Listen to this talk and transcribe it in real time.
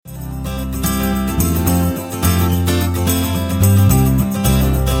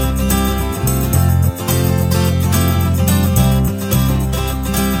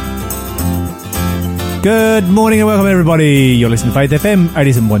Good morning and welcome everybody. You're listening to Faith FM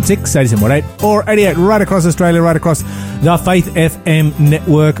 87.6, 87.8 or 88 right across Australia, right across the Faith FM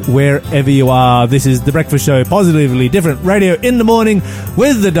network, wherever you are. This is The Breakfast Show, positively different radio in the morning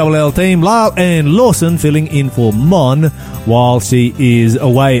with the Double L team, Lyle and Lawson filling in for Mon while she is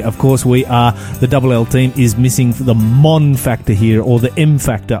away. Of course, the Double L team is missing the Mon factor here, or the M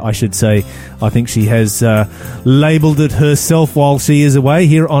factor, I should say. I think she has labelled it herself while she is away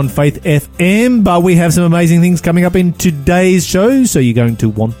here on Faith FM, but we have some amazing things coming up in today's show, so you're going to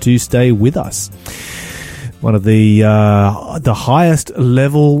want to stay with us. One of the highest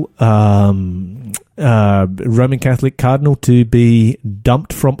level Roman Catholic cardinal to be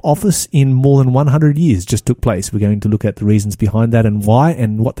dumped from office in more than 100 years just took place. We're going to look at the reasons behind that and why,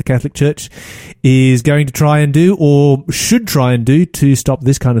 and what the Catholic Church is going to try and do, or should try and do, to stop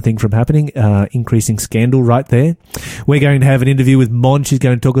this kind of thing from happening. Increasing scandal right there. We're going to have an interview with Mon. She's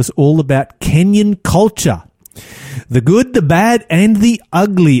going to talk us all about Kenyan culture. The good, the bad, and the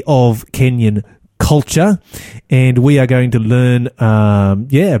ugly of Kenyan culture, and we are going to learn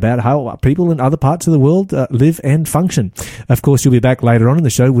about how people in other parts of the world live and function. Of course, you'll be back later on in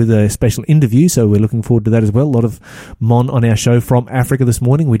the show with a special interview, so we're looking forward to that as well. A lot of Mon on our show from Africa this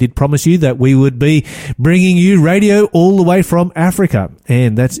morning. We did promise you that we would be bringing you radio all the way from Africa,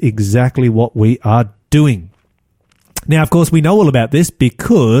 and that's exactly what we are doing. Now, of course, we know all about this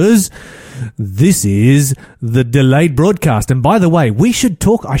because this is the delayed broadcast. And by the way, I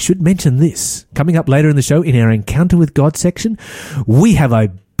should mention this. Coming up later in the show in our Encounter with God section, we have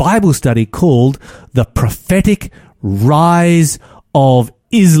a Bible study called The Prophetic Rise of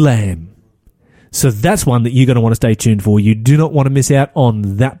Islam. So that's one that you're going to want to stay tuned for. You do not want to miss out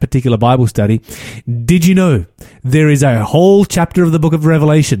on that particular Bible study. Did you know there is a whole chapter of the book of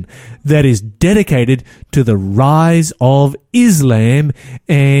Revelation that is dedicated to the rise of Islam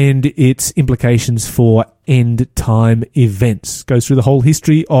and its implications for end time events? Goes through the whole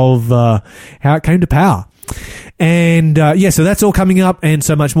history of how it came to power. And so that's all coming up and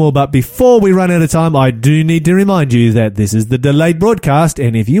so much more. But before we run out of time, I do need to remind you that this is the delayed broadcast.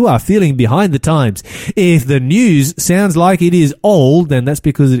 And if you are feeling behind the times, if the news sounds like it is old, then that's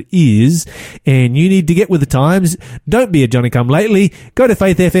because it is. And you need to get with the times. Don't be a Johnny-come-lately. Go to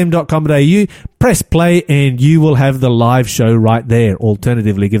faithfm.com.au, press play, and you will have the live show right there.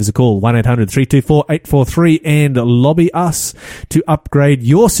 Alternatively, give us a call, 1-800-324-843, and lobby us to upgrade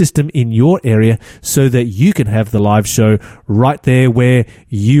your system in your area so that you can have the live show right there where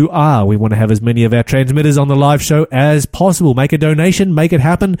you are. We want to have as many of our transmitters on the live show as possible. Make a donation, make it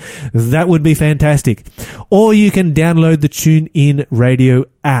happen. That would be fantastic. Or you can download the TuneIn Radio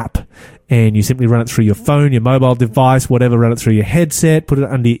app, and you simply run it through your phone, your mobile device, whatever, run it through your headset, put it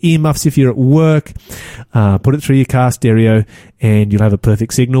under your earmuffs if you're at work, put it through your car stereo, and you'll have a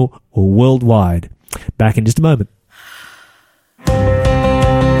perfect signal worldwide. Back in just a moment.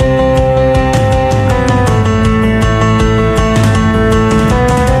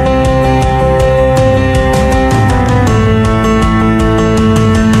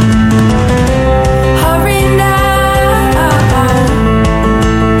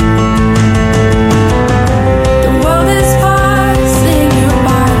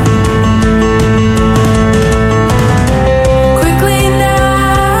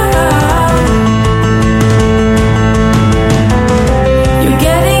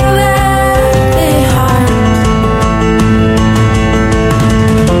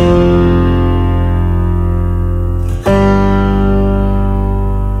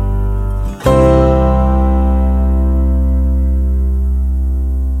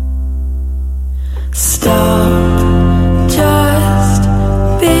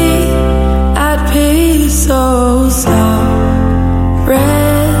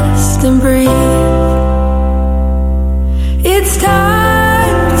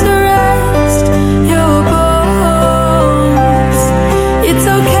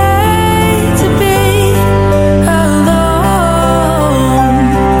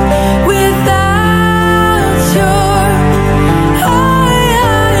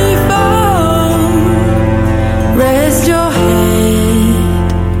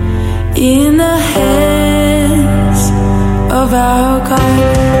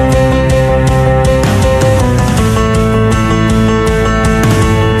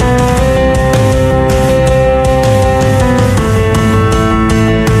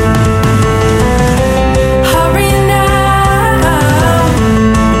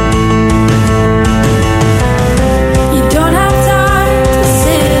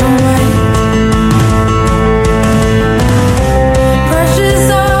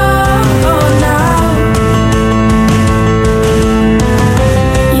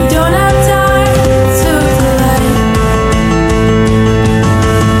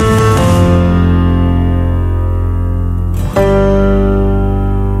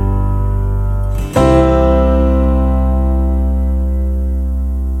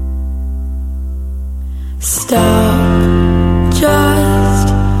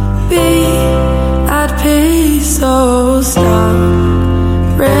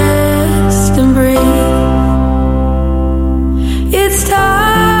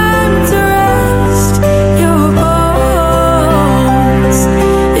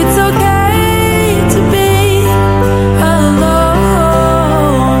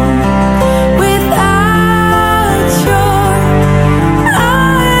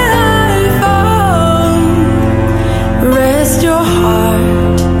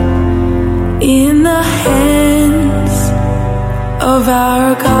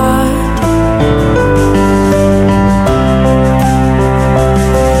 our God.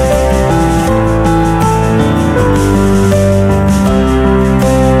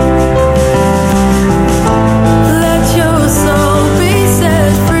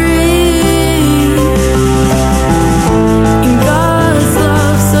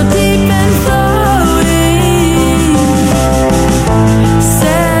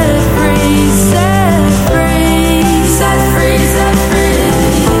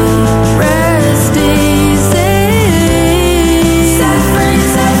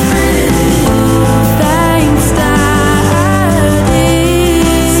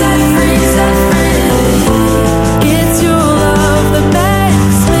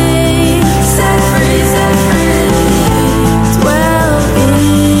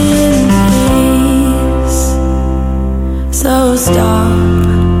 So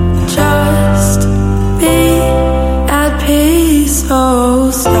stop, just be at peace.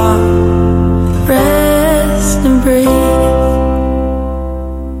 So stop, rest and breathe.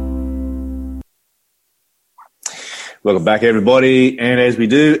 Welcome back, everybody. And as we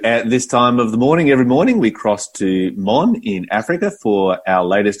do at this time of the morning, every morning, we cross to Mon in Africa for our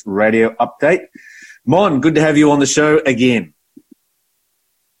latest radio update. Mon, good to have you on the show again.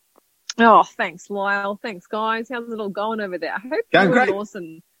 Oh, thanks, Lyle. Thanks, guys. How's it all going over there? I hope going you're great.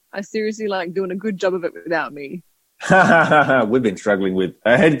 Awesome. I seriously doing a good job of it without me. We've been struggling with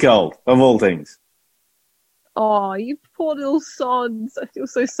a head cold, of all things. Oh, you poor little sods. I feel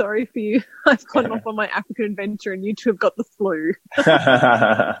so sorry for you. I've gone off on my African adventure and you two have got the flu.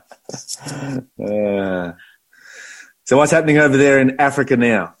 So what's happening over there in Africa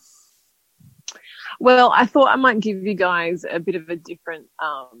now? Well, I thought I might give you guys a bit of a different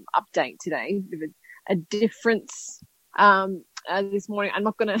update today, a difference this morning. I'm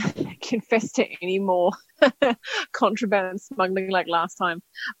not going to confess to any more contraband and smuggling like last time,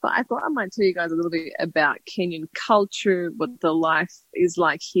 but I thought I might tell you guys a little bit about Kenyan culture, what the life is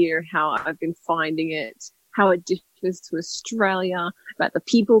like here, how I've been finding it, how it differs to Australia, about the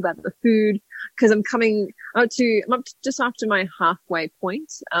people, about the food, because I'm up just after my halfway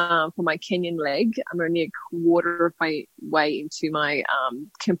point for my Kenyan leg. I'm only a quarter of my way into my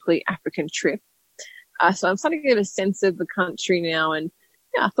complete African trip. So I'm starting to get a sense of the country now, and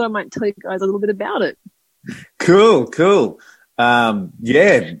yeah, I thought I might tell you guys a little bit about it. Cool.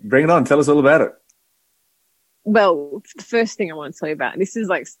 Yeah, bring it on. Tell us all about it. Well, the first thing I want to tell you about, and this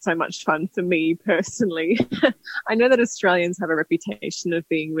is so much fun for me personally. I know that Australians have a reputation of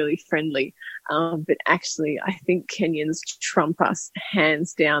being really friendly, but actually I think Kenyans trump us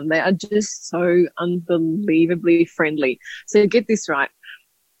hands down. They are just so unbelievably friendly. So get this right.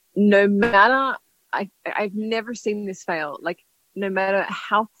 No matter, I've never seen this fail. No matter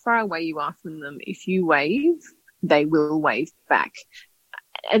how far away you are from them, if you wave, they will wave back.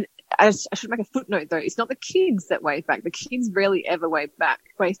 And I should make a footnote though. It's not the kids that wave back. The kids rarely ever wave back.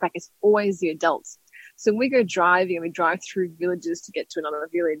 It's always the adults. So when we go driving and we drive through villages to get to another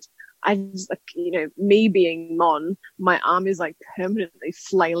village, I just me being Mon, my arm is permanently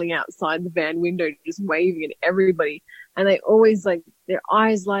flailing outside the van window, just waving at everybody. And they always their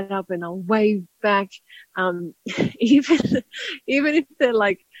eyes light up and I'll wave back. Even if they're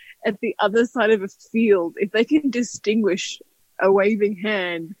at the other side of a field, if they can distinguish a waving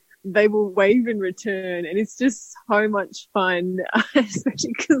hand, they will wave in return, and it's just so much fun,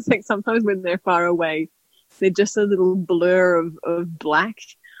 especially because sometimes when they're far away, they're just a little blur of black,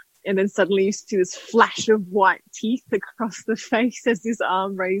 and then suddenly you see this flash of white teeth across the face as this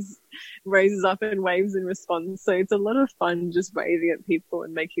arm raises up and waves in response. So it's a lot of fun just waving at people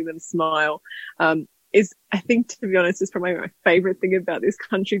and making them smile. I think, to be honest, is probably my favorite thing about this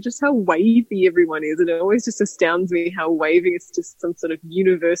country, just how wavy everyone is. And it always just astounds me how waving is just some sort of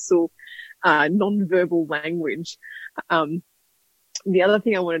universal, non-verbal language. The other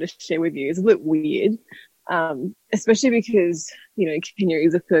thing I wanted to share with you is a bit weird, especially because, Kenya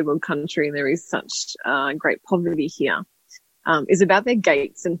is a third world country and there is such great poverty here, is about their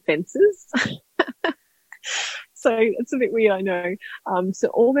gates and fences. So it's a bit weird, I know. So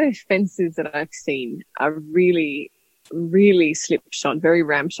all their fences that I've seen are really, really slipshod, very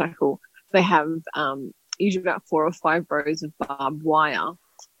ramshackle. They have usually about 4 or 5 rows of barbed wire,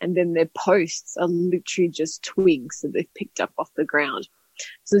 and then their posts are literally just twigs that they've picked up off the ground.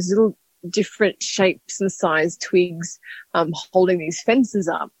 So there's little different shapes and size twigs holding these fences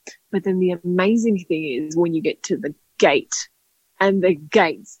up. But then the amazing thing is when you get to the gate, and the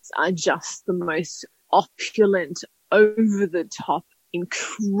gates are just the most opulent, over the top,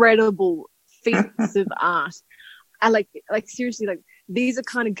 incredible feats of art. I seriously, these are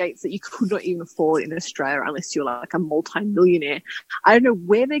kind of gates that you could not even afford in Australia unless you're like a multi-millionaire. I don't know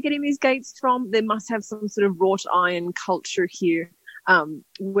where they're getting these gates from. They must have some sort of wrought iron culture here,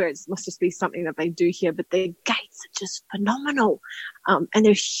 where it must just be something that they do here, but their gates are just phenomenal. And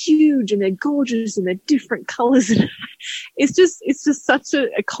they're huge and they're gorgeous and they're different colors. It's just such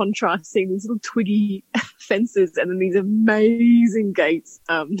a contrast seeing these little twiggy fences and then these amazing gates.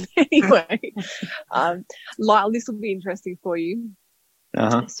 Anyway, Lyle, this will be interesting for you.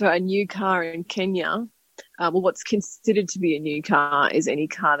 Uh-huh. So a new car in Kenya, well, what's considered to be a new car is any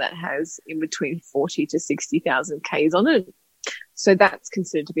car that has in between 40 to 60,000 Ks on it. So that's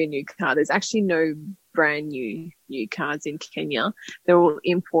considered to be a new car. There's actually no brand new cars in Kenya. They're all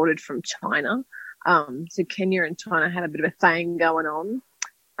imported from China. So Kenya and China had a bit of a thing going on.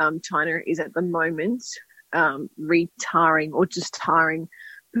 China is at the moment re-tarring or just tarring,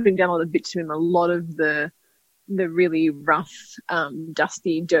 putting down all the bitumen, a lot of the really rough,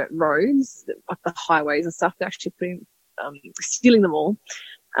 dusty dirt roads, like the highways and stuff. They're actually stealing them all.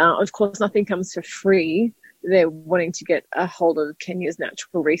 Of course, nothing comes for free. They're wanting to get a hold of Kenya's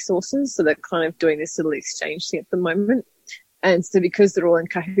natural resources, so they're kind of doing this little exchange thing at the moment. And so because they're all in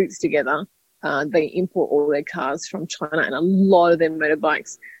cahoots together, they import all their cars from China and a lot of their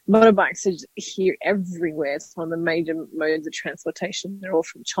motorbikes. Motorbikes are here everywhere. It's one of the major modes of transportation. They're all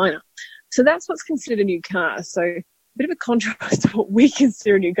from China. So that's what's considered a new car. So a bit of a contrast to what we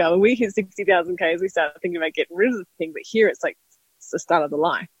consider a new car. When we hit 60,000 Ks, we start thinking about getting rid of the thing, but here it's like it's the start of the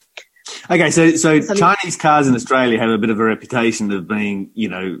life. Okay, so Chinese cars in Australia have a bit of a reputation of being,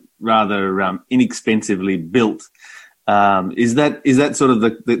 rather inexpensively built. Is that sort of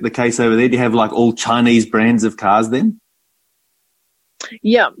the case over there? Do you have like all Chinese brands of cars then?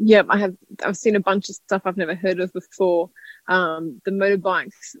 Yeah. I've seen a bunch of stuff I've never heard of before. The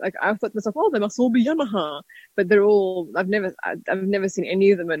motorbikes, like I thought to myself, they must all be Yamaha, but they're all. I've never seen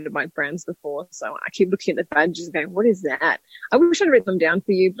any of the motorbike brands before. So I keep looking at the badges and going, what is that? I wish I'd written them down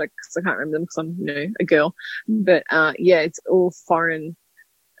for you, because I can't remember them because I'm a girl. But it's all foreign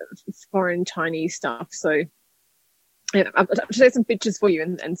Chinese stuff. So. Yeah, I'll take some pictures for you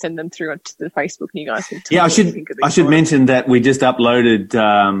and send them through to the Facebook, and you guys can tell me. I should mention that we just uploaded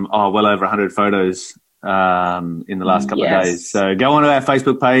well over 100 photos in the last couple of days. So go onto our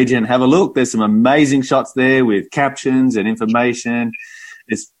Facebook page and have a look. There's some amazing shots there with captions and information.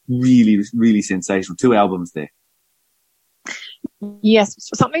 It's really, really sensational. 2 albums there. Yes,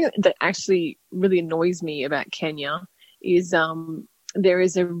 something that actually really annoys me about Kenya is there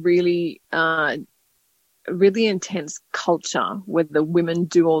is a really intense culture where the women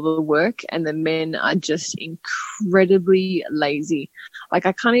do all the work and the men are just incredibly lazy. Like,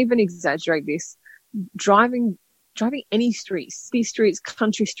 I can't even exaggerate this. Driving any streets, city streets,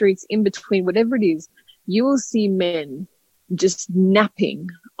 country streets, in between, whatever it is, you will see men just napping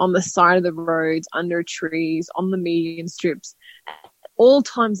on the side of the roads, under trees, on the median strips, all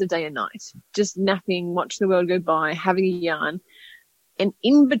times of day and night, just napping, watching the world go by, having a yarn. And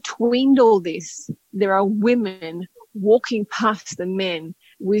in between all this, there are women walking past the men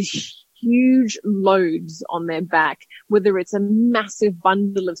with huge loads on their back, whether it's a massive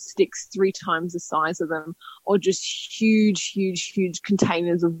bundle of sticks 3 times the size of them, or just huge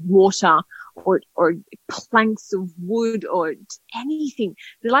containers of water, or planks of wood, or anything.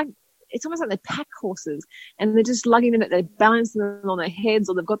 They're like, it's almost like they're pack horses, and they're just lugging them, they're balancing them on their heads,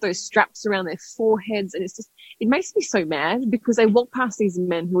 or they've got those straps around their foreheads. And it makes me so mad, because they walk past these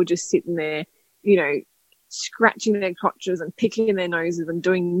men who are just sitting there, scratching their crotches and picking their noses and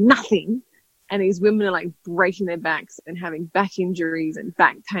doing nothing. And these women are like breaking their backs and having back injuries and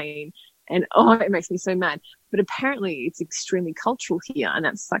back pain. And it makes me so mad. But apparently it's extremely cultural here, and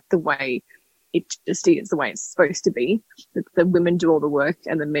that's like the way it just is, the way it's supposed to be. The women do all the work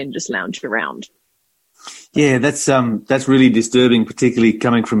and the men just lounge around. Yeah, that's really disturbing, particularly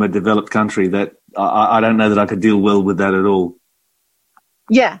coming from a developed country. That I don't know that I could deal well with that at all.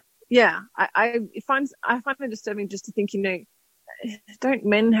 Yeah. I find it disturbing just to think, don't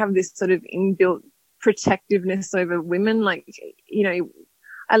men have this sort of inbuilt protectiveness over women? Like,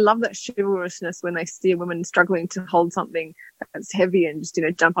 I love that chivalrousness when they see a woman struggling to hold something that's heavy and just,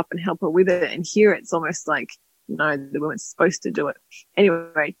 jump up and help her with it. And here it's almost like, no, the woman's supposed to do it.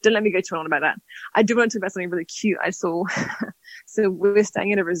 Anyway, don't let me go too on about that. I do want to talk about something really cute I saw. So we were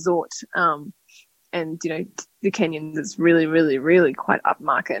staying at a resort, and, the Kenyans, it's really, really, really quite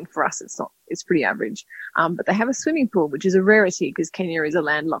upmarket. And for us, it's pretty average. But they have a swimming pool, which is a rarity because Kenya is a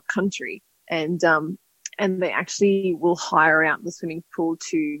landlocked country. And and they actually will hire out the swimming pool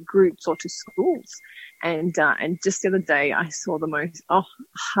to groups or to schools. And just the other day, I saw the most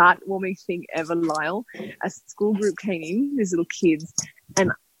heartwarming thing ever, Lyle. A school group came in, these little kids,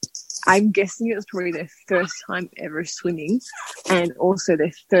 and I'm guessing it was probably their first time ever swimming, and also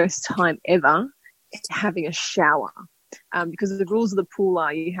their first time ever having a shower. Because the rules of the pool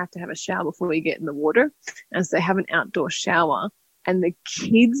are you have to have a shower before you get in the water, and so they have an outdoor shower. And the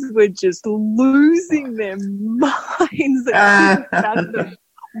kids were just losing their minds about the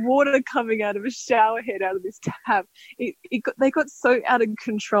water coming out of a shower head out of this tap. They got so out of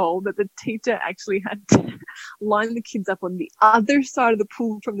control that the teacher actually had to line the kids up on the other side of the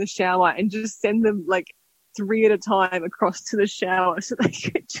pool from the shower and just send them like 3 at a time across to the shower so they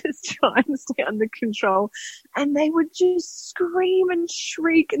could just try and stay under control. And they would just scream and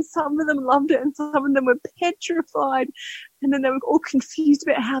shriek, and some of them loved it and some of them were petrified. And then they were all confused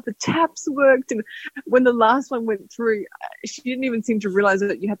about how the taps worked. And when the last one went through, she didn't even seem to realize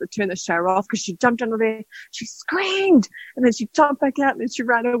that you had to turn the shower off, because she jumped under there, she screamed, and then she jumped back out, and then she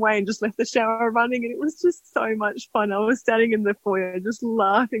ran away and just left the shower running. And it was just so much fun. I was standing in the foyer just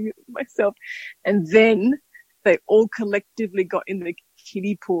laughing at myself. And then they all collectively got in the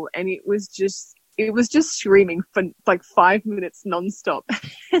kiddie pool, and it was just screaming for like 5 minutes nonstop.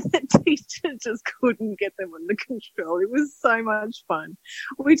 And the teacher just couldn't get them under control. It was so much fun.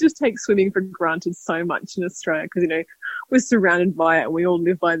 We just take swimming for granted so much in Australia because, we're surrounded by it and we all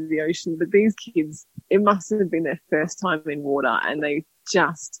live by the ocean. But these kids, it must have been their first time in water, and they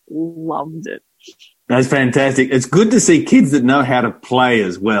just loved it. That's fantastic. It's good to see kids that know how to play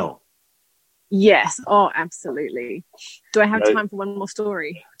as well. Yes. Oh, absolutely. Do I have time for one more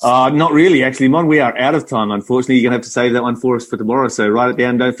story? Not really, actually, Mon. We are out of time, unfortunately. You're going to have to save that one for us for tomorrow, so write it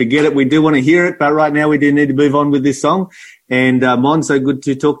down. Don't forget it. We do want to hear it, but right now we do need to move on with this song. And, Mon, so good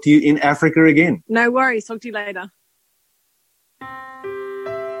to talk to you in Africa again. No worries. Talk to you later.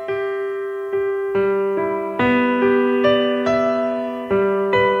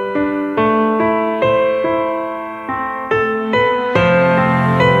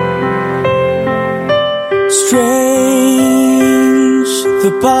 Strange,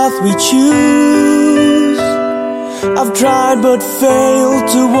 the path we choose. I've tried but failed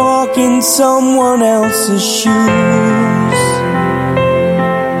to walk in someone else's shoes.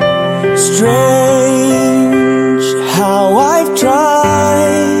 Strange, how I've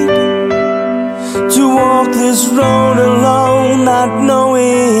tried to walk this road alone, not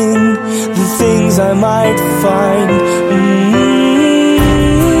knowing the things I might find.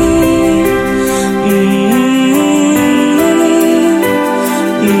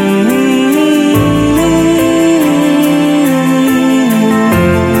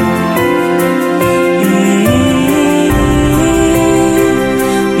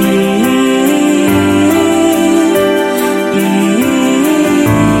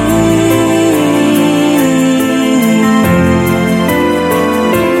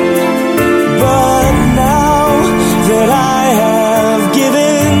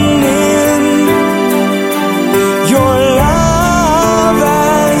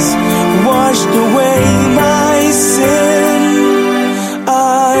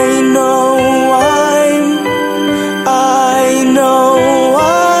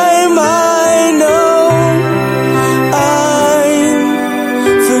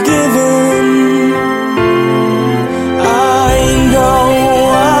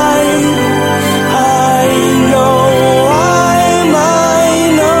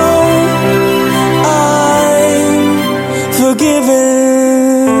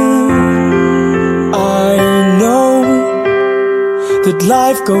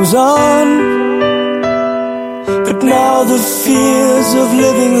 Life goes on, but now the fears of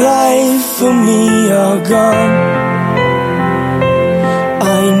living life for me are gone.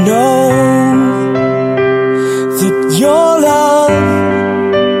 I know that your love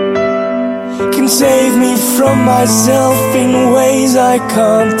can save me from myself in ways I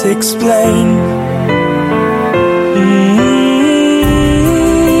can't explain.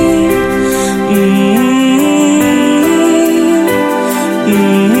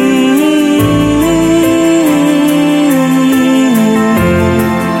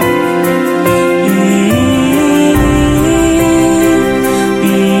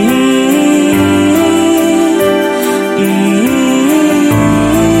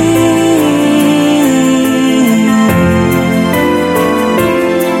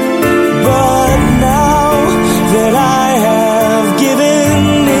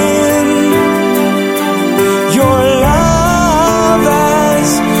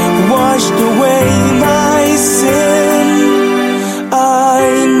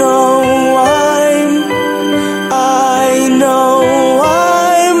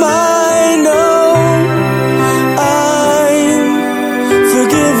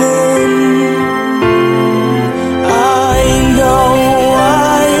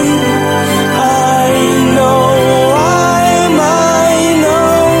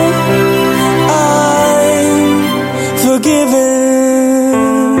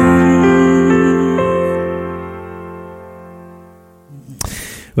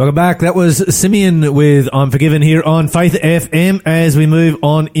 Welcome back. That was Simeon with I'm Forgiven here on Faith FM as we move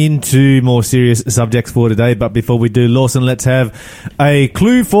on into more serious subjects for today. But before we do, Lawson, let's have a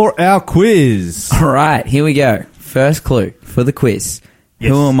clue for our quiz. All right, here we go. First clue for the quiz.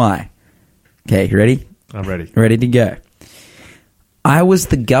 Yes. Who am I? Okay, you ready? I'm ready. Ready to go. I was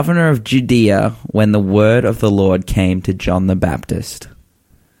the governor of Judea when the word of the Lord came to John the Baptist.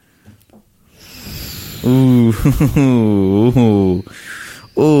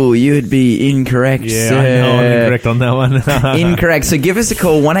 Ooh, you'd be incorrect, Yeah, sir. I know I'm incorrect on that one. Incorrect. So give us a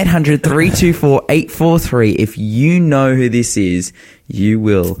call, 1-800-324-843. If you know who this is, you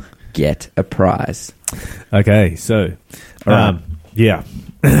will get a prize. Okay, so, right. yeah.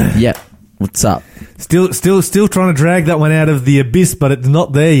 Yep. What's up? Still trying to drag that one out of the abyss, but it's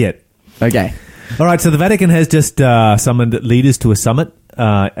not there yet. Okay. All right, so the Vatican has just summoned leaders to a summit,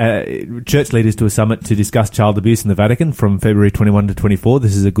 church leaders to a summit to discuss child abuse in the Vatican from February 21 to 24.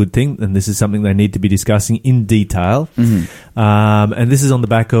 This is a good thing, and this is something they need to be discussing in detail. Mm-hmm. And this is on the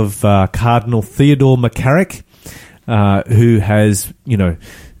back of Cardinal Theodore McCarrick, who has,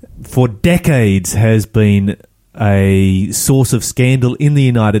 for decades has been a source of scandal in the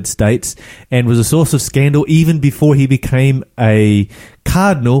United States and was a source of scandal even before he became a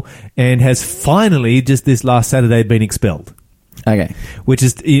cardinal, and has finally, just this last Saturday, been expelled. Okay. Which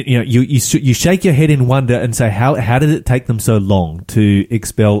is, you shake your head in wonder and say, how did it take them so long to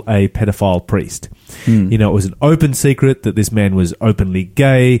expel a pedophile priest? It was an open secret that this man was openly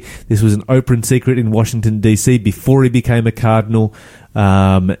gay. This was an open secret in Washington, D.C. before he became a cardinal.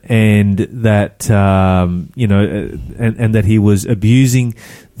 And that, and that he was abusing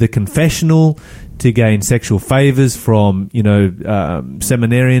the confessional to gain sexual favors from,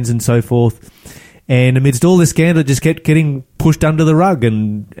 seminarians and so forth. And amidst all this scandal, it just kept getting pushed under the rug,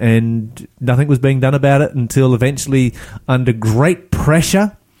 and nothing was being done about it until eventually, under great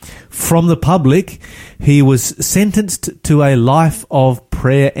pressure from the public, he was sentenced to a life of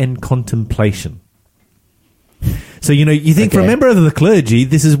prayer and contemplation. So, you think for a member of the clergy,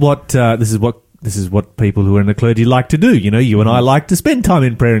 this is what people who are in the clergy like to do. You and I like to spend time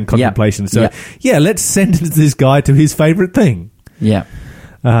in prayer and contemplation. So, let's sentence this guy to his favorite thing. Yeah.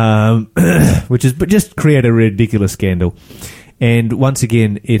 Which is, but just create a ridiculous scandal. And once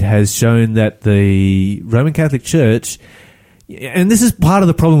again, it has shown that the Roman Catholic Church, and this is part of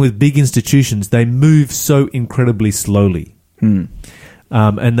the problem with big institutions, they move so incredibly slowly. It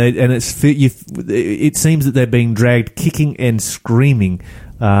seems that they're being dragged kicking and screaming.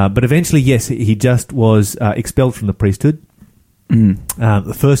 But eventually, yes, he just was expelled from the priesthood.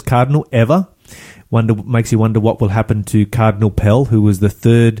 The first cardinal ever. Makes you wonder what will happen to Cardinal Pell, who was the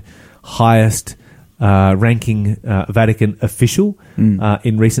third highest ranking Vatican official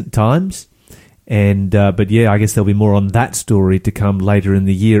in recent times. But I guess there'll be more on that story to come later in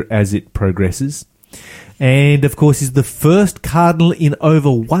the year as it progresses. And of course, he's the first cardinal in over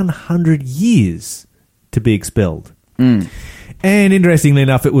 100 years to be expelled. And interestingly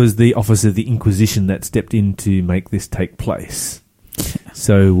enough, it was the Office of the Inquisition that stepped in to make this take place.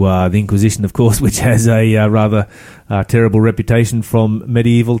 So the Inquisition, of course, which has a rather terrible reputation from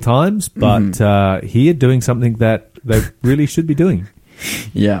medieval times, but here doing something that they really should be doing.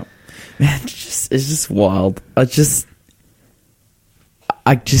 Yeah. Man, it's just wild. I just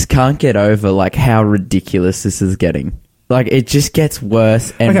can't get over how ridiculous this is getting. It just gets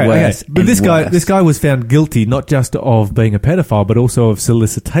worse and worse. But this guy was found guilty not just of being a pedophile, but also of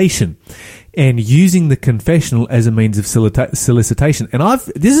solicitation and using the confessional as a means of solicitation. And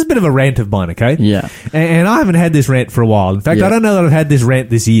this is a bit of a rant of mine, okay? Yeah. And I haven't had this rant for a while. In fact, I don't know that I've had this rant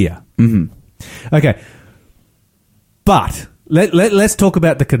this year. Mm-hmm. Okay. But let's talk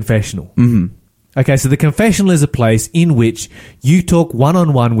about the confessional. Mm-hmm. Okay, so the confessional is a place in which you talk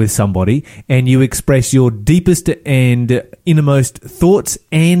one-on-one with somebody and you express your deepest and innermost thoughts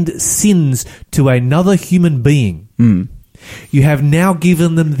and sins to another human being. You have now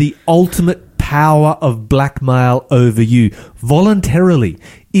given them the ultimate power of blackmail over you voluntarily.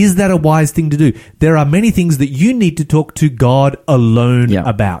 Is that a wise thing to do? There are many things that you need to talk to God alone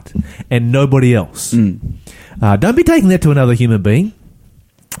about and nobody else. Don't be taking that to another human being.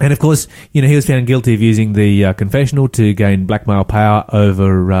 And of course, he was found guilty of using the confessional to gain blackmail power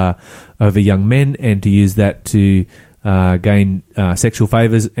over young men and to use that to gain sexual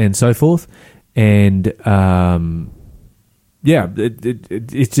favors and so forth. And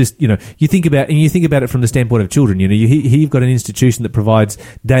it's just you think about it from the standpoint of children. You've got an institution that provides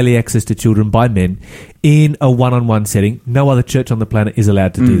daily access to children by men in a one-on-one setting. No other church on the planet is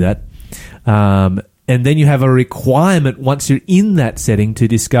allowed to do that. And then you have a requirement once you're in that setting to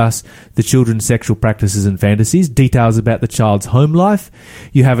discuss the children's sexual practices and fantasies, details about the child's home life.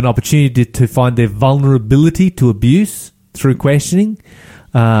 You have an opportunity to find their vulnerability to abuse through questioning.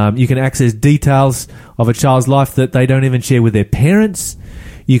 You can access details of a child's life that they don't even share with their parents.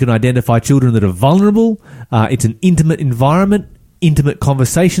 You can identify children that are vulnerable. It's an intimate environment. Intimate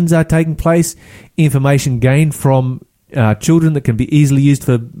conversations are taking place. Information gained from children that can be easily used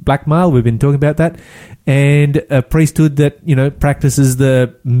for blackmail. We've been talking about that. And a priesthood that, practices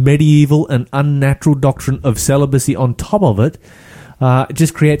the medieval and unnatural doctrine of celibacy on top of it. It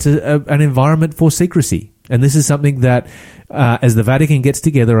just creates an environment for secrecy. And this is something that, as the Vatican gets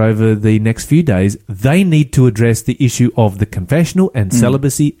together over the next few days, they need to address the issue of the confessional and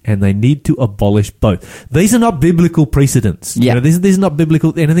celibacy, and they need to abolish both. These are not biblical precedents. Yeah. This is not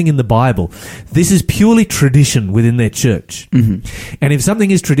biblical, anything in the Bible. This is purely tradition within their church. Mm-hmm. And if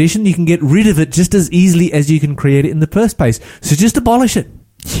something is tradition, you can get rid of it just as easily as you can create it in the first place. So just abolish it.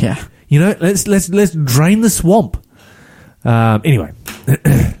 Yeah. Let's drain the swamp. Anyway.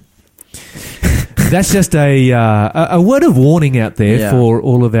 That's just a word of warning out there for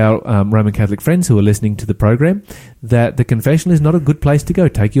all of our Roman Catholic friends who are listening to the program, that the confessional is not a good place to go.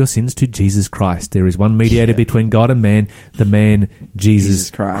 Take your sins to Jesus Christ. There is one mediator between God and man, the man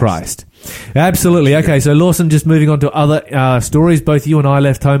Jesus Christ. Absolutely. Okay, so Lawson, just moving on to other stories. Both you and I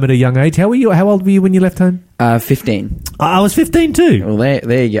left home at a young age. How old were you when you left home? 15. I was 15 too. Well,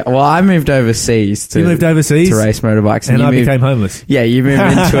 there you go. Well, I moved overseas to race motorbikes, and I became homeless. Yeah, you moved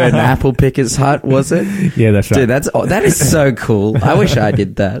into an apple picker's hut, was it? Yeah, that's right. Dude, that is so cool. I wish I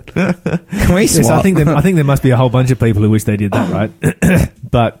did that. Can we swap? Yes, I think there must be a whole bunch of people who wish they did that, right?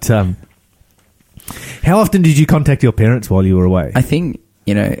 But how often did you contact your parents while you were away? I think,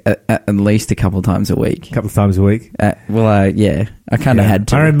 at least a couple of times a week. A couple of times a week? Yeah. I kind of had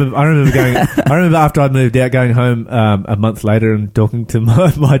to. I remember going. I remember after I moved out, going home a month later and talking to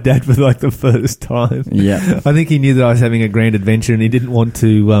my dad for like the first time. Yeah, I think he knew that I was having a grand adventure, and he didn't want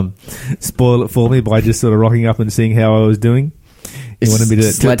to spoil it for me by just sort of rocking up and seeing how I was doing. He wanted me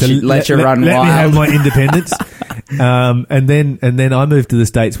to let you run wild. Let me have my independence. And then I moved to the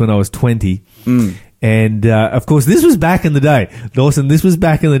States when I was 20. And of course, this was back in the day, Dawson. This was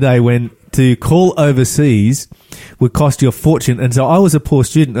back in the day when to call overseas would cost you a fortune. And so I was a poor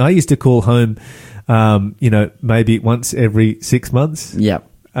student. I used to call home, maybe once every 6 months. Yep.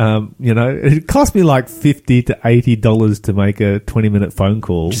 It cost me like $50 to $80 to make a 20-minute phone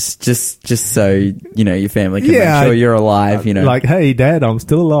call. Just so, your family can make sure you're alive, Like, hey, Dad, I'm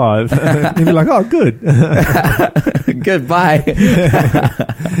still alive. You'd be like, oh, good. Goodbye.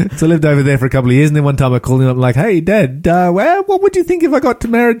 So I lived over there for a couple of years, and then one time I called him up like, hey, Dad, what would you think if I got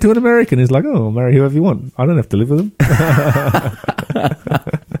married to an American? He's like, oh, I'll marry whoever you want. I don't have to live with them.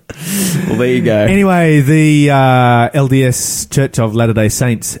 Well, there you go. Anyway, the LDS Church of Latter-day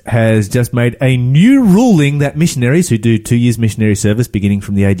Saints has just made a new ruling that missionaries who do 2 years missionary service beginning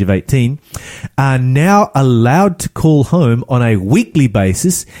from the age of 18 are now allowed to call home on a weekly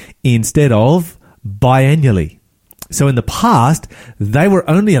basis instead of biannually. So in the past, they were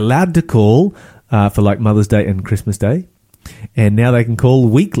only allowed to call for like Mother's Day and Christmas Day, and now they can call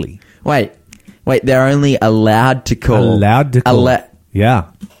weekly. Wait, they're only allowed to call.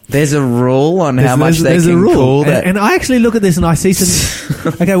 Yeah. There's a rule on how much they can call that. And I actually look at this and I see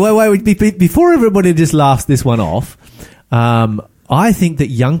some... Okay, wait. Before everybody just laughs this one off, I think that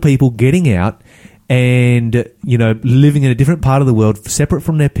young people getting out and, living in a different part of the world, separate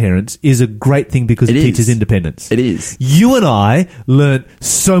from their parents, is a great thing because it teaches independence. It is. You and I learnt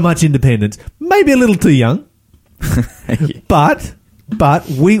so much independence, maybe a little too young, but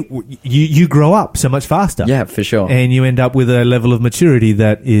you grow up so much faster. Yeah, for sure. And you end up with a level of maturity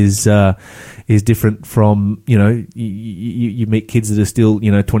that is different from, you meet kids that are still,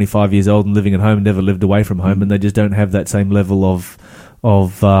 25 years old and living at home and never lived away from home, and they just don't have that same level of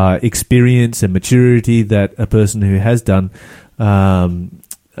experience and maturity that a person who has done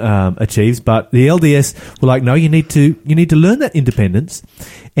achieves. But the LDS were like, no, you need to learn that independence,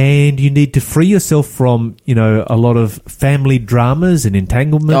 and you need to free yourself from a lot of family dramas and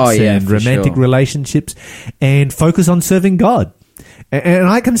entanglements and romantic relationships, and focus on serving God. And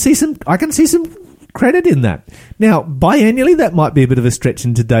I can see some credit in that. Now, biannually, that might be a bit of a stretch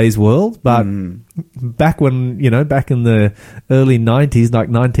in today's world, but back when, back in the early 90s, like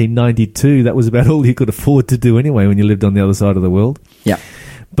 1992, that was about all you could afford to do anyway when you lived on the other side of the world. Yeah.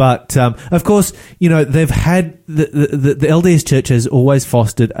 But, of course, they've had, the LDS Church has always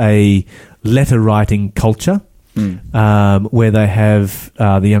fostered a letter writing culture. where they have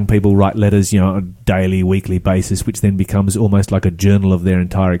the young people write letters, on a daily, weekly basis, which then becomes almost like a journal of their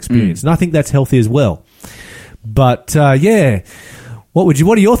entire experience. And I think that's healthy as well. But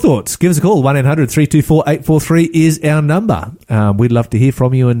what are your thoughts? Give us a call. 1-800-324-843 is our number. We'd love to hear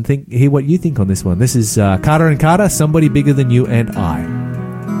from you and hear what you think on this one. This is Carter and Carter, Somebody Bigger Than You and I.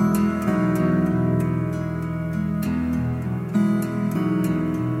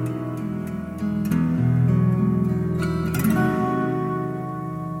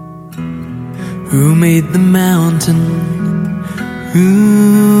 Who made the mountain?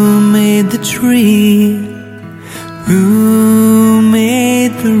 Who made the tree? Who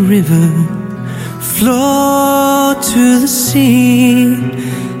made the river flow to the sea?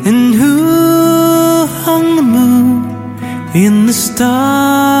 And who hung the moon in the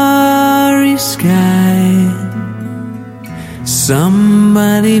starry sky?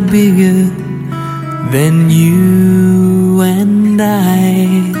 Somebody bigger than you and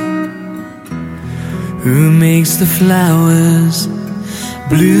I. Who makes the flowers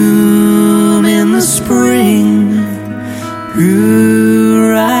bloom in the spring?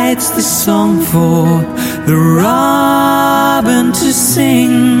 Who writes the song for the robin to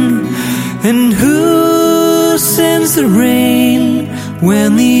sing? And who sends the rain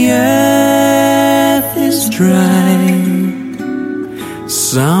when the earth is dry?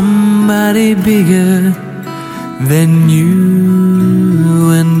 Somebody bigger than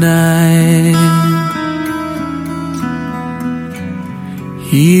you and I.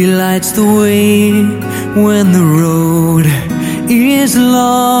 He lights the way when the road is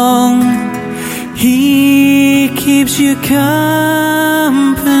long. He keeps you company.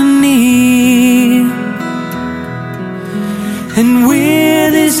 And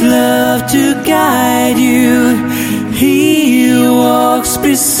with his love to guide you, he walks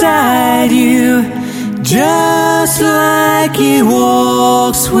beside you, just like he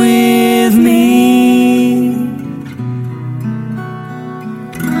walks with me.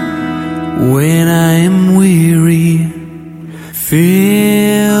 When I am weary,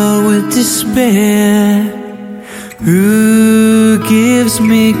 filled with despair, who gives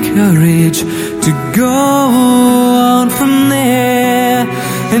me courage to go on from there?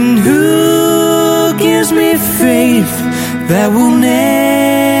 And who gives me faith that will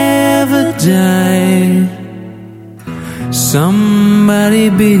never die?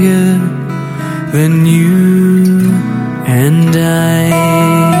 Somebody bigger than you and I.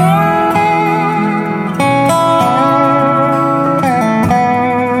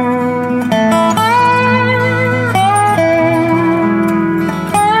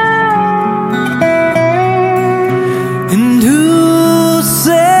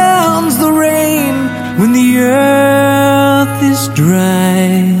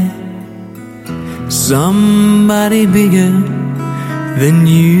 Dry. Somebody bigger than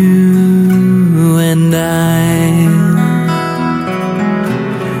you and I.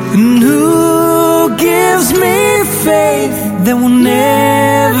 And who gives me faith that will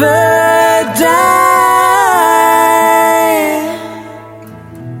never die?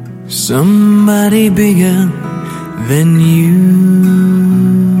 Somebody bigger than you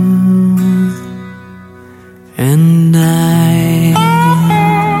and I.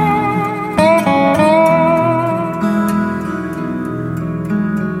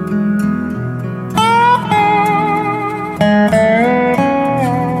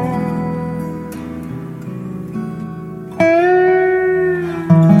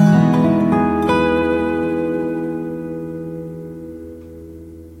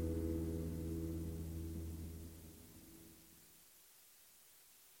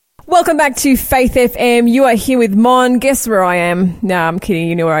 Welcome back to Faith FM. You are here with Mon. Guess where I am? No, I'm kidding.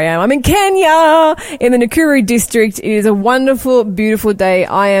 You know where I am. I'm in Kenya, in the Nakuru district. It is a wonderful, beautiful day.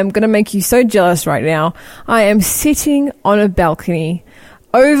 I am going to make you so jealous right now. I am sitting on a balcony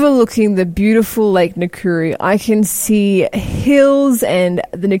overlooking the beautiful Lake Nakuru. I can see hills and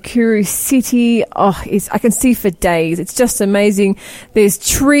the Nakuru city. I can see for days. It's just amazing. There's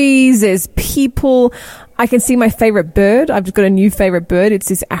trees, there's people. I can see my favorite bird. I've just got a new favorite bird. It's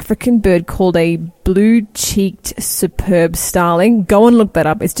this African bird called a blue-cheeked superb starling. Go and look that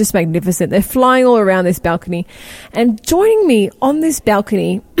up. It's just magnificent. They're flying all around this balcony. And joining me on this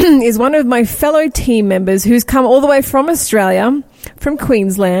balcony is one of my fellow team members who's come all the way from Australia, from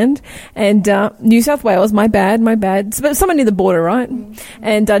Queensland and New South Wales. My bad. But somewhere near the border, right?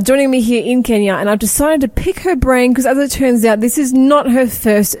 And joining me here in Kenya. And I've decided to pick her brain because, as it turns out, this is not her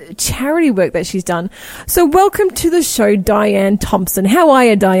first charity work that she's done. So welcome to the show, Diane Thompson. How are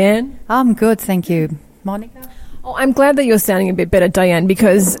you, Diane? I'm good, thank you. Monica? Oh, I'm glad that you're sounding a bit better, Diane,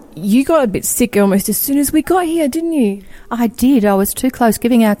 because you got a bit sick almost as soon as we got here, didn't you? I did. I was too close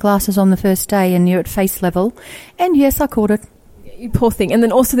giving out classes on the first day and you're at face level. And yes, I caught it. You poor thing. And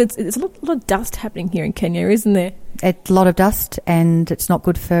then also there's a lot of dust happening here in Kenya, isn't there? A lot of dust, and it's not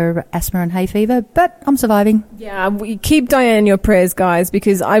good for asthma and hay fever, but I'm surviving. Yeah, we keep Diane in your prayers, guys,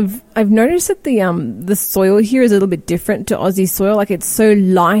 because I've noticed that the soil here is a little bit different to Aussie soil. Like, it's so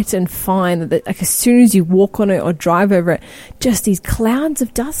light and fine that like as soon as you walk on it or drive over it, just these clouds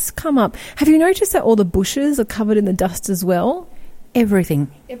of dust come up. Have you noticed that all the bushes are covered in the dust as well?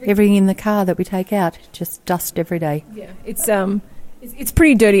 Everything in the car that we take out, just dust every day. Yeah, it's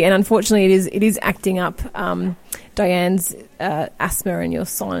pretty dirty, and unfortunately, it is acting up Diane's asthma and your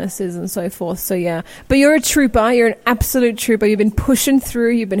sinuses and so forth. So yeah, but you're a trooper. You're an absolute trooper. You've been pushing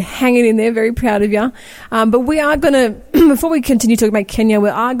through. You've been hanging in there. Very proud of you. But we are gonna, before we continue talking about Kenya, we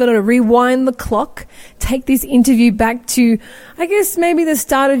are gonna rewind the clock, take this interview back to, I guess, maybe the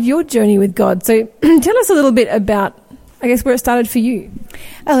start of your journey with God. So tell us a little bit about, I guess, where it started for you.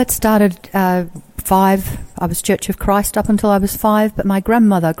 Well, it started 5. I was Church of Christ up until I was 5, but my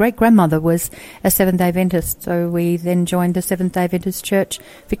great-grandmother was a Seventh-day Adventist, so we then joined the Seventh-day Adventist Church,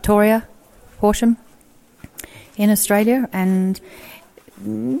 Victoria, Horsham, in Australia, and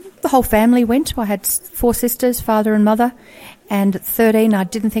the whole family went. I had 4 sisters, father and mother, and at 13 I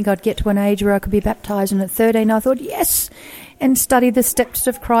didn't think I'd get to an age where I could be baptised, and at 13 I thought, yes, and studied the steps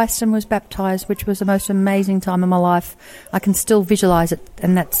of Christ and was baptised, which was the most amazing time of my life. I can still visualise it,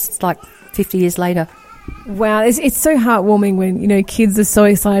 and that's like 50 years later. Wow, it's so heartwarming when, you know, kids are so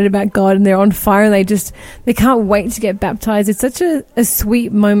excited about God and they're on fire and they can't wait to get baptized. It's such a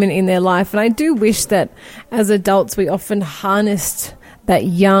sweet moment in their life. And I do wish that as adults we often harnessed that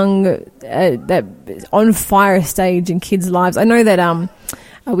young, that on fire stage in kids' lives. I know that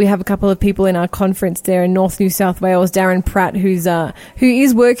we have a couple of people in our conference there in North New South Wales, Darren Pratt, who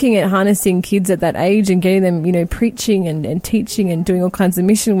is working at harnessing kids at that age and getting them, you know, preaching and teaching and doing all kinds of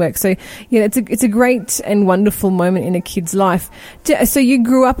mission work. So yeah, it's a great and wonderful moment in a kid's life. So you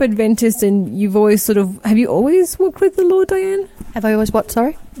grew up Adventist, and you've always have you always walked with the Lord, Diane? Have I always what?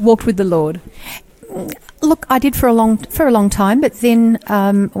 Sorry, walked with the Lord. Look, I did for a long time, but then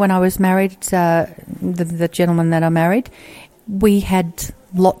when I was married, the gentleman that I married, we had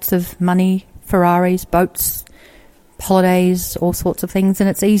lots of money, Ferraris, boats, holidays, all sorts of things, and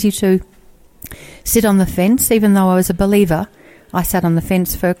it's easy to sit on the fence. Even though I was a believer, I sat on the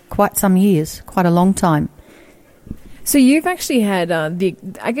fence for quite some years, quite a long time. So you've actually had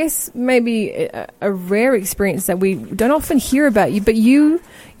I guess maybe a rare experience that we don't often hear about you, but you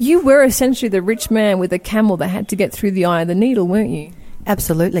were essentially the rich man with a camel that had to get through the eye of the needle, weren't you?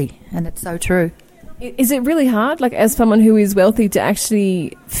 Absolutely, and it's so true. Is it really hard, like as someone who is wealthy, to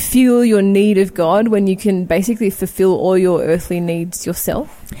actually feel your need of God when you can basically fulfill all your earthly needs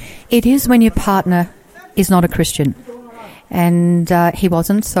yourself? It is when your partner is not a Christian, and he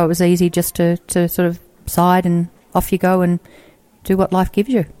wasn't, so it was easy just to sort of side and off you go and do what life gives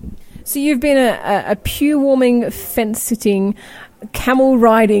you. So you've been a pew-warming, fence-sitting,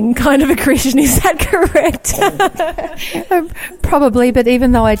 camel-riding kind of a Christian, is that correct? Probably, but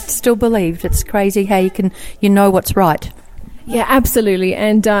even though I still believed, it's crazy how you know what's right. Yeah, absolutely.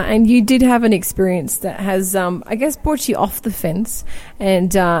 And you did have an experience that has, I guess, brought you off the fence.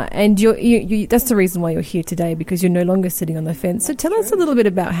 And you that's the reason why you're here today, because you're no longer sitting on the fence. So tell us a little bit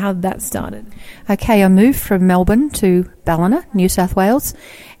about how that started. Okay, I moved from Melbourne to Ballina, New South Wales.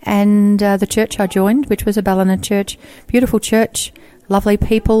 And the church I joined, which was a Ballina church, beautiful church, lovely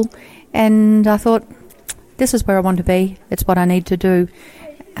people. And I thought, this is where I want to be. It's what I need to do.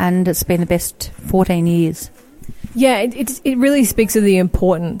 And it's been the best 14 years. Yeah, it really speaks of the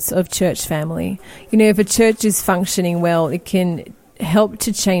importance of church family. You know, if a church is functioning well, it can help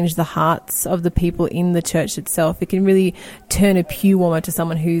to change the hearts of the people in the church itself. It can really turn a pew warmer to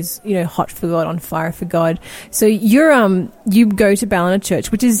someone who's, you know, hot for God, on fire for God. So you go to Ballina Church,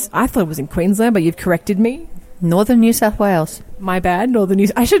 which is, I thought it was in Queensland, but you've corrected me. Northern New South Wales. My bad,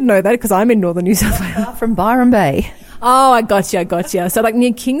 I should know that because I'm in Northern New South Wales. From Byron Bay. Oh, I got you. So like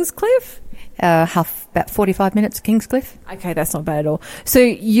near Kingscliff? About 45 minutes, Kingscliff. Okay, that's not bad at all. So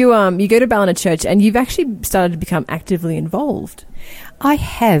you go to Ballina Church, and you've actually started to become actively involved. I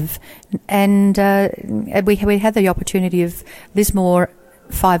have, and we had the opportunity of Lismore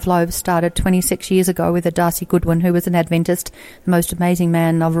 5 Loaves started 26 years ago with a Darcy Goodwin, who was an Adventist, the most amazing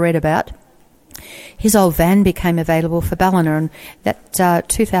man I've read about. His old van became available for Ballina, and that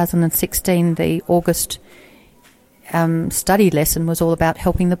 2016, the August study lesson was all about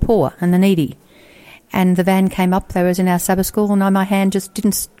helping the poor and the needy. And the van came up, they was in our Sabbath school, and my hand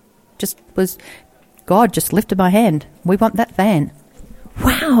God God just lifted my hand. We want that van.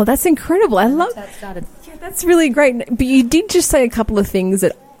 Wow, that's incredible. I love That's how it started. Yeah, that's really great. But you did just say a couple of things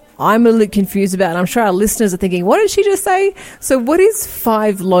that I'm a little confused about, and I'm sure our listeners are thinking, what did she just say? So what is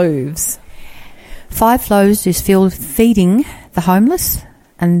 5 loaves? 5 loaves is feeding the homeless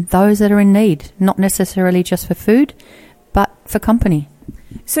and those that are in need, not necessarily just for food, but for company.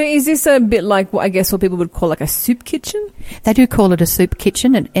 So is this a bit like what I guess what people would call like a soup kitchen? They do call it a soup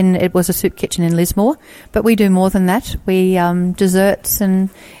kitchen, and it was a soup kitchen in Lismore, but we do more than that. We desserts and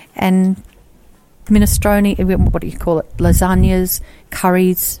minestrone, what do you call it? Lasagnas,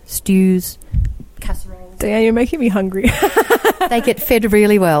 curries, stews, casseroles. Diane, you're making me hungry. They get fed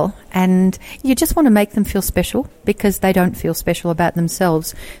really well, and you just want to make them feel special because they don't feel special about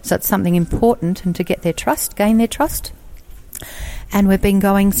themselves. So it's something important, and to get their trust, gain their trust. And we've been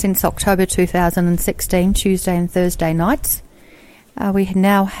going since October 2016, Tuesday and Thursday nights. We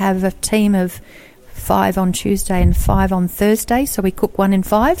now have a team of 5 on Tuesday and 5 on Thursday, so we cook 1 in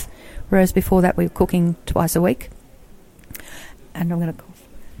 5, whereas before that we were cooking twice a week. And I'm going to cough.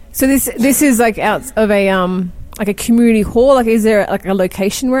 So this is like out of a community hall. Like, is there like a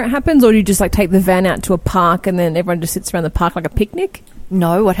location where it happens, or do you just like take the van out to a park and then everyone just sits around the park like a picnic?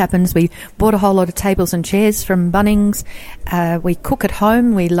 No, what happens, we bought a whole lot of tables and chairs from Bunnings. We cook at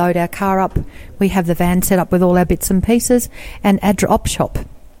home, we load our car up, we have the van set up with all our bits and pieces, and Adra Op Shop.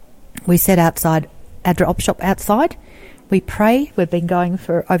 We set outside Adra Op Shop outside. We pray. We've been going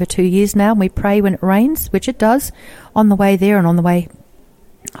for over 2 years now, and we pray when it rains, which it does, on the way there and on the way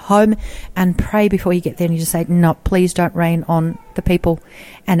home, and pray before you get there, and you just say, no, please don't rain on the people.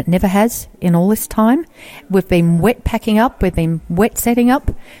 And it never has in all this time. We've been wet packing up, we've been wet setting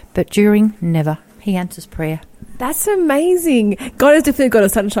up, but during, never. He answers prayer. That's amazing. God has definitely got a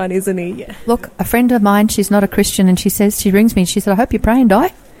sunshine, isn't he? Look, a friend of mine, she's not a Christian, and she rings me and she said, I hope you pray and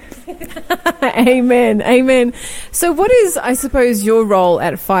die. Amen, amen. So what is, I suppose, your role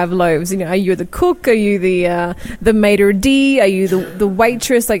at 5 Loaves? You know, are you the cook? Are you the maitre d'? Are you the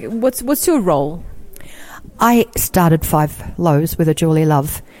waitress? Like, what's your role? I started 5 Loaves with a Julie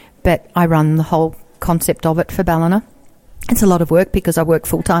Love, but I run the whole concept of it for Ballina. It's a lot of work because I work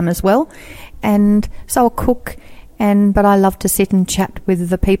full-time as well, and so I'll cook, but I love to sit and chat with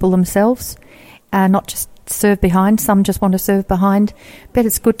the people themselves, not just serve behind. Some just want to serve behind, but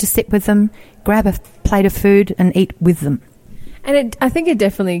it's good to sit with them, grab a plate of food and eat with them. And I think it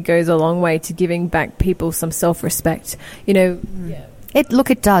definitely goes a long way to giving back people some self-respect, you know. Yeah.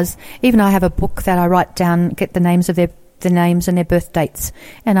 It does. Even I have a book that I write down, get the names of their names and their birth dates,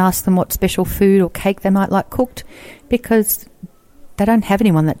 and ask them what special food or cake they might like cooked, because they don't have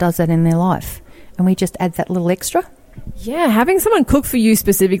anyone that does that in their life, and we just add that little extra. Yeah, having someone cook for you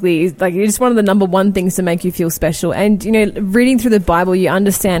specifically is like, it's one of the number one things to make you feel special. And, you know, reading through the Bible, you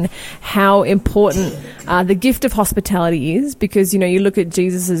understand how important the gift of hospitality is, because, you know, you look at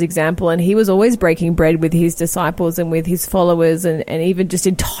Jesus' example, and he was always breaking bread with his disciples and with his followers, and even just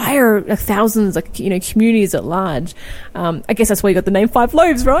entire thousands, like, you know, communities at large. I guess that's why you got the name 5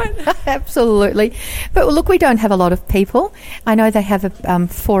 Loaves, right? Absolutely. But look, we don't have a lot of people. I know they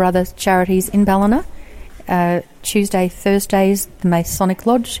have 4 other charities in Ballina. Tuesday, Thursdays, the Masonic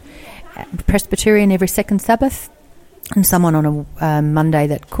Lodge, Presbyterian every second Sabbath, and someone on a Monday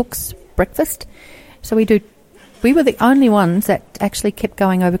that cooks breakfast. So we were the only ones that actually kept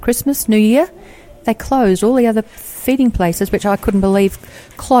going over Christmas, New Year. They closed. All the other feeding places, which I couldn't believe,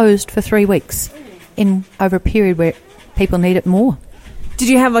 closed for 3 weeks over a period where people need it more. Did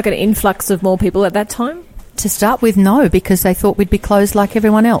you have like an influx of more people at that time? To start with, no, because they thought we'd be closed like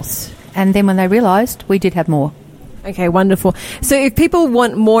everyone else. And then when they realised, we did have more. Okay, wonderful. So if people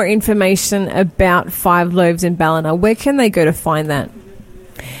want more information about 5 Loaves in Ballina, where can they go to find that?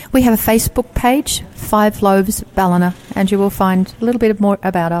 We have a Facebook page, 5 Loaves Ballina, and you will find a little bit more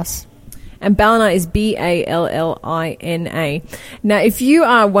about us. And Ballina is Ballina. Now, if you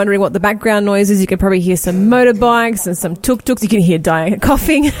are wondering what the background noise is, you can probably hear some motorbikes and some tuk-tuks. You can hear Diane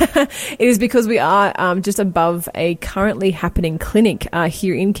coughing. It is because we are just above a currently happening clinic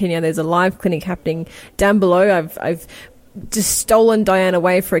here in Kenya. There's a live clinic happening down below. I've just stolen Diane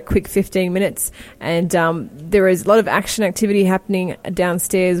away for a quick 15 minutes, and there is a lot of action activity happening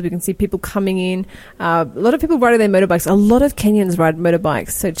downstairs. We can see people coming in, a lot of people riding their motorbikes. A lot of Kenyans ride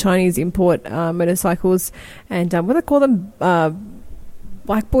motorbikes, so Chinese import motorcycles, and what do they call them,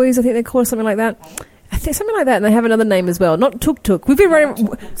 black boys, I think they call it, something like that. I think something like that, and they have another name as well. Not tuk-tuk. We've been running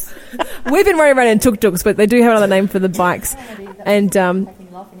around in tuk-tuks, but they do have another name for the bikes. And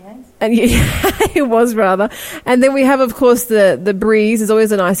yeah, it was rather. And then we have, of course, the breeze. There's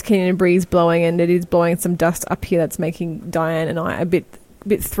always a nice Kenyan breeze blowing, and it is blowing some dust up here that's making Diane and I a bit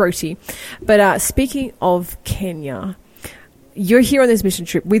bit throaty. But speaking of Kenya, you're here on this mission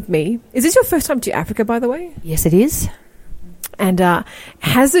trip with me. Is this your first time to Africa, by the way? Yes, it is. And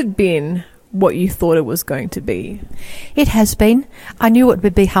has it been what you thought it was going to be? It has been. I knew it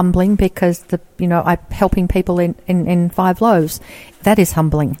would be humbling because I'm helping people in 5 Loaves. That is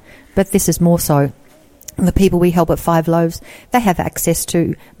humbling, but this is more so. The people we help at 5 Loaves, they have access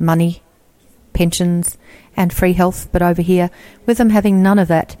to money, pensions, and free health. But over here, with them having none of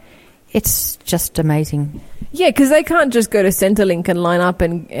that, it's just amazing. Yeah, because they can't just go to Centrelink and line up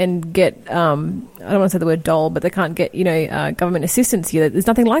and get, I don't want to say the word dole, but they can't get, government assistance here. There's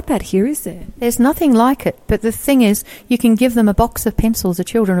nothing like that here, is there? There's nothing like it. But the thing is, you can give them a box of pencils, the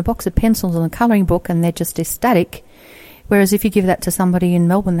children a box of pencils and a colouring book, and they're just ecstatic. Whereas if you give that to somebody in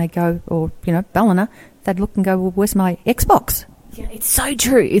Melbourne, they go, or, Ballina, they'd look and go, well, where's my Xbox? Yeah, it's so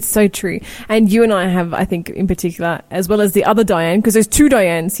true. It's so true. And you and I have, I think, in particular, as well as the other Diane, because there's 2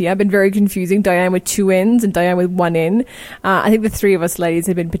 Dianes here. I've been very confusing. Diane with 2 N's and Diane with 1 N. I think the 3 of us ladies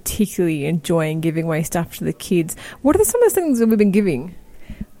have been particularly enjoying giving away stuff to the kids. What are some of the things that we've been giving?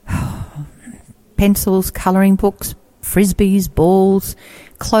 Pencils, colouring books, frisbees, balls,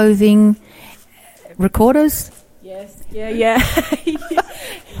 clothing, recorders. Yes. Yeah.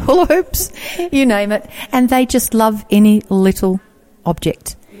 Hula hoops, you name it. And they just love any little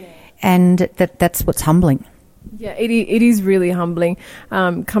object. Yeah. And that's what's humbling. Yeah, it is really humbling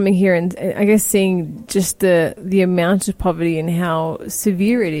coming here and I guess seeing just the amount of poverty and how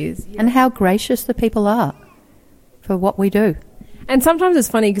severe it is. And how gracious the people are for what we do. And sometimes it's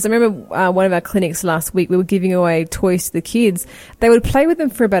funny because I remember one of our clinics last week, we were giving away toys to the kids. They would play with them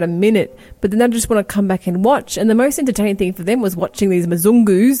for about a minute, but then they'd just want to come back and watch. And the most entertaining thing for them was watching these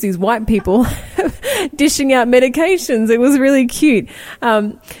Mzungus, these white people, dishing out medications. It was really cute.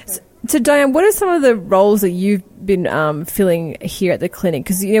 So Diane, what are some of the roles that you've been filling here at the clinic?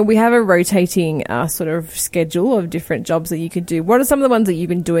 Because, we have a rotating sort of schedule of different jobs that you could do. What are some of the ones that you've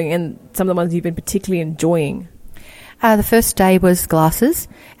been doing and some of the ones you've been particularly enjoying? The first day was glasses,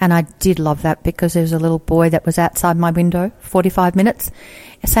 and I did love that because there was a little boy that was outside my window 45 minutes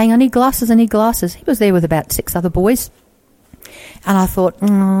saying, I need glasses. He was there with about 6 other boys. And I thought,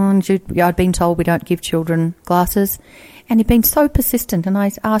 I'd been told we don't give children glasses. And he'd been so persistent, and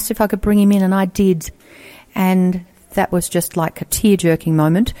I asked if I could bring him in, and I did. And that was just like a tear-jerking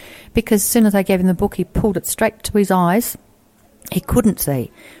moment because as soon as I gave him the book, he pulled it straight to his eyes. He couldn't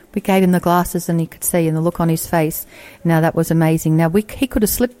see. We gave him the glasses and he could see, and the look on his face. Now, that was amazing. Now, he could have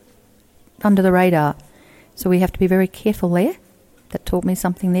slipped under the radar. So we have to be very careful there. That taught me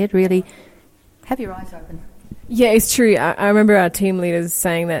something there. Really have your eyes open. Yeah, it's true. I remember our team leaders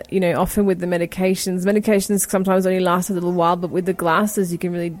saying that, often with the medications sometimes only last a little while, but with the glasses, you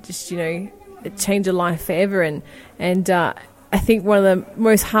can really just, change a life forever. And I think one of the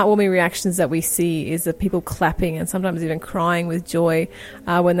most heartwarming reactions that we see is the people clapping and sometimes even crying with joy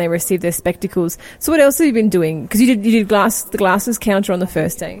when they receive their spectacles. So what else have you been doing? Because you did the glasses counter on the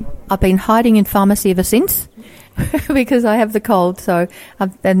first day. I've been hiding in pharmacy ever since because I have the cold. So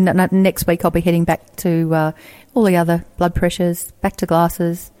and next week I'll be heading back to all the other blood pressures, back to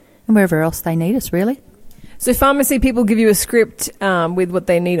glasses and wherever else they need us, really. So pharmacy people give you a script with what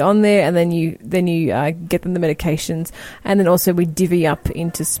they need on there, and then you get them the medications, and then also we divvy up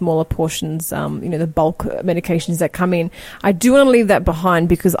into smaller portions, the bulk medications that come in. I do want to leave that behind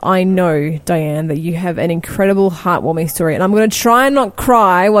because I know, Diane, that you have an incredible heartwarming story, and I'm going to try and not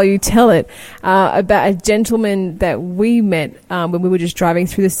cry while you tell it about a gentleman that we met when we were just driving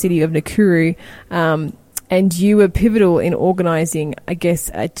through the city of Nakuru. And you were pivotal in organising, I guess,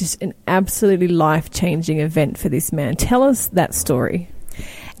 just an absolutely life-changing event for this man. Tell us that story.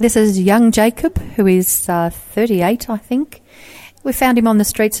 This is young Jacob, who is 38, I think. We found him on the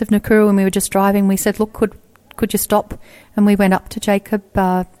streets of Nakuru and we were just driving. We said, look, could you stop? And we went up to Jacob,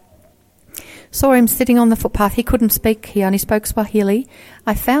 saw him sitting on the footpath. He couldn't speak. He only spoke Swahili.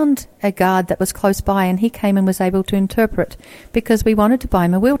 I found a guard that was close by and he came and was able to interpret because we wanted to buy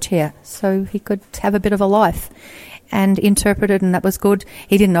him a wheelchair so he could have a bit of a life, and interpreted, and that was good.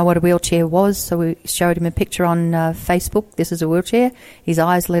 He didn't know what a wheelchair was, so we showed him a picture on Facebook. This is a wheelchair. His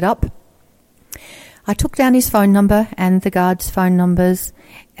eyes lit up. I took down his phone number and the guard's phone numbers,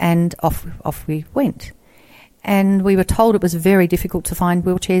 and off we went. And we were told it was very difficult to find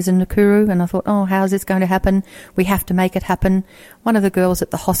wheelchairs in Nakuru, and I thought, how is this going to happen? We have to make it happen. One of the girls at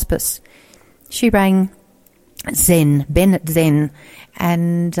the hospice, she rang Bennett Zen,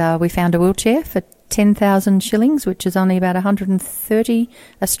 and we found a wheelchair for 10,000 shillings, which is only about 130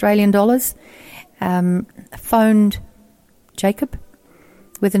 Australian dollars. Phoned Jacob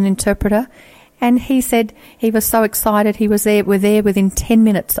with an interpreter, And he said he was so excited. We're there within 10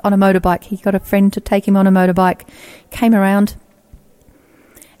 minutes on a motorbike. He got a friend to take him on a motorbike, came around,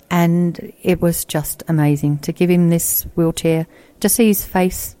 and it was just amazing to give him this wheelchair, to see his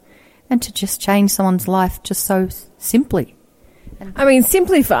face, and to just change someone's life just so simply. I mean,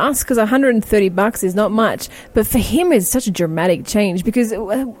 simply for us, because $130 is not much, but for him it's such a dramatic change, because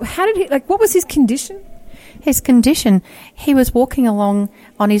what was his condition? His condition, he was walking along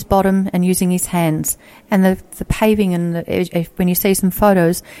on his bottom and using his hands, and the paving and when you see some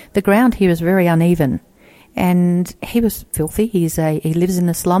photos, the ground here is very uneven, and he was filthy. He lives in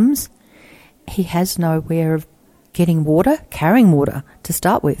the slums. He has nowhere of getting water, carrying water to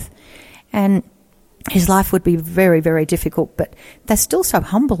start with, and his life would be very, very difficult, but they're still so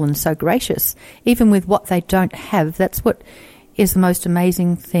humble and so gracious, even with what they don't have. That's what is the most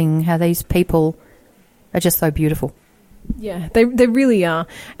amazing thing, how these people are just so beautiful. Yeah, they really are.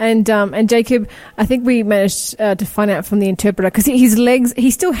 And Jacob, I think we managed to find out from the interpreter, because his legs, he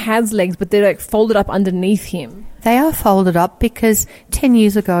still has legs, but they're like folded up underneath him. They are folded up because 10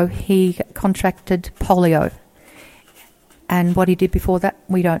 years ago he contracted polio. And what he did before that,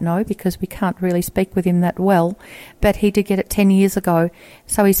 we don't know, because we can't really speak with him that well. But he did get it 10 years ago,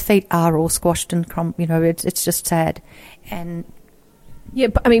 so his feet are all squashed and it's just sad. And yeah,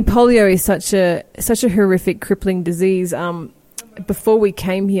 I mean, polio is such a horrific, crippling disease. Before we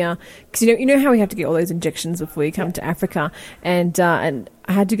came here, because you know how we have to get all those injections before you come to Africa, and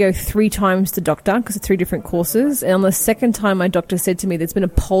I had to go 3 times to doctor because of 3 different courses. And on the second time, my doctor said to me, "There's been a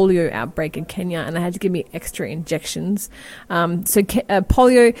polio outbreak in Kenya," and they had to give me extra injections.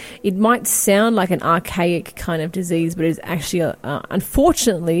 Polio, it might sound like an archaic kind of disease, but it's actually,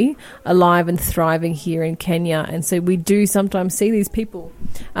 unfortunately, alive and thriving here in Kenya. And so we do sometimes see these people,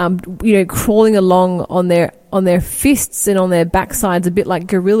 crawling along on their fists and on their backsides, a bit like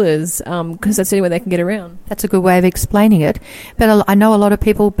gorillas, because that's the only way they can get around. That's a good way of explaining it. But I know a lot of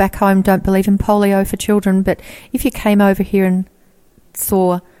people back home don't believe in polio for children, but if you came over here and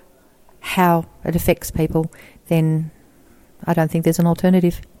saw how it affects people, then I don't think there's an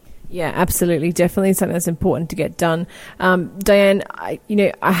alternative. Yeah, absolutely. Definitely something that's important to get done. Diane, I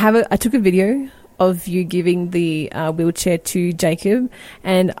took a video of you giving the wheelchair to Jacob,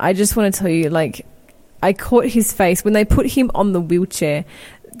 and I just want to tell you, I caught his face when they put him on the wheelchair.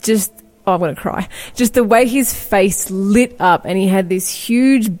 I'm going to cry. Just the way his face lit up, and he had this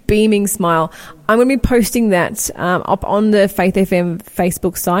huge beaming smile. I'm going to be posting that up on the Faith FM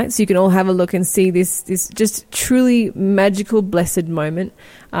Facebook site, so you can all have a look and see this just truly magical, blessed moment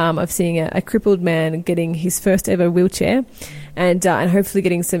of seeing a crippled man getting his first ever wheelchair, and hopefully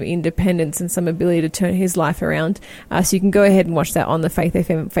getting some independence and some ability to turn his life around. So you can go ahead and watch that on the Faith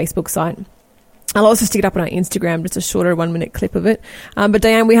FM Facebook site. I'll also stick it up on our Instagram, just a shorter 1-minute clip of it. But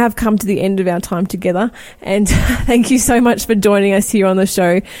Diane, we have come to the end of our time together, and thank you so much for joining us here on the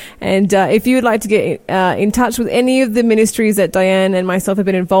show. And if you would like to get in touch with any of the ministries that Diane and myself have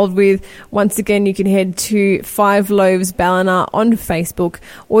been involved with, once again, you can head to 5 Loaves Ballina on Facebook,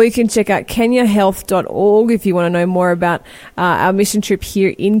 or you can check out kenyahealth.org if you want to know more about our mission trip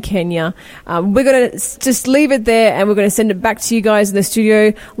here in Kenya. We're going to just leave it there, and we're going to send it back to you guys in the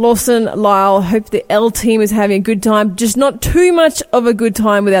studio. Lawson, Lyle, hope the L team is having a good time, just not too much of a good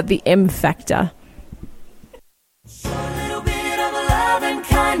time without the M factor. Show a little bit of love and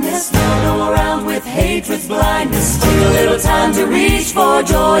kindness, don't go around with hatred's blindness. Take a little time to reach for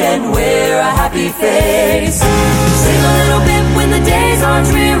joy and wear a happy face. Sing a little bit when the days are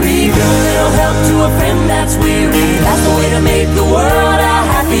dreary, give a little help to a friend that's weary. That's the way to make the world a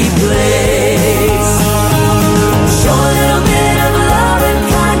happy place. Show a little bit of love and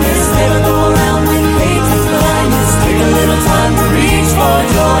kindness, never go around with hatred's blindness. Take a little time to reach for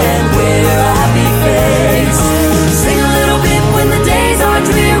joy and wear a happy face. Sing a little bit when the days are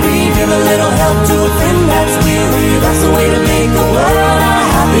dreary, give a little help to a friend that's weary. That's the way to make the world a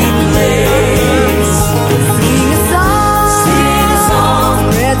happy place. Sing a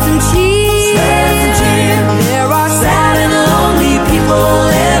song, spread some cheer. There are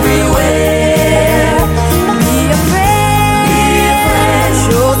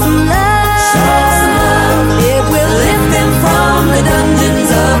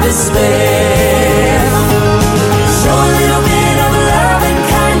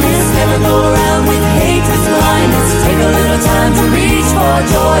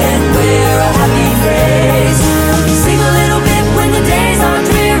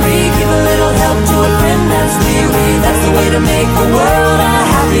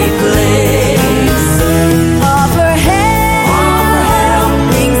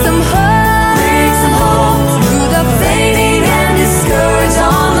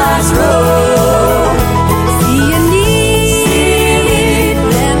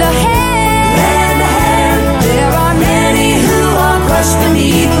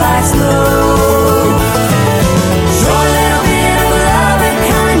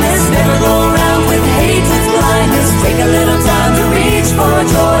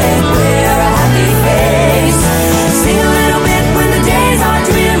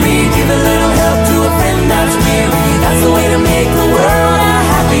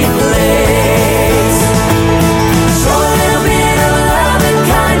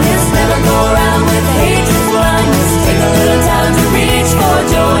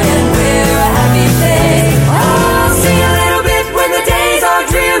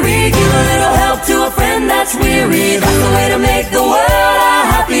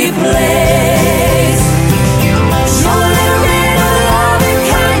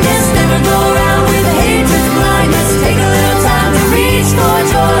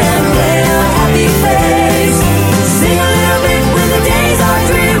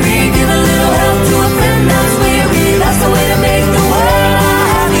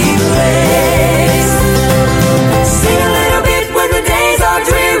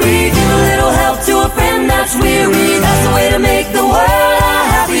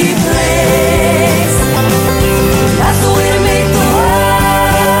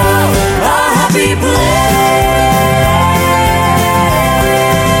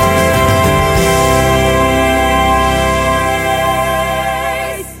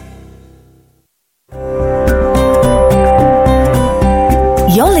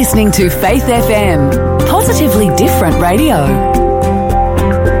You're listening to Faith FM, positively different radio.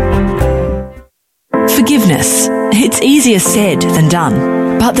 Forgiveness. It's easier said than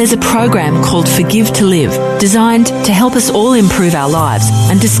done. But there's a program called Forgive to Live, designed to help us all improve our lives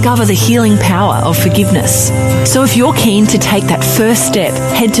and discover the healing power of forgiveness. So if you're keen to take that first step,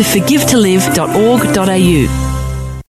 head to forgivetolive.org.au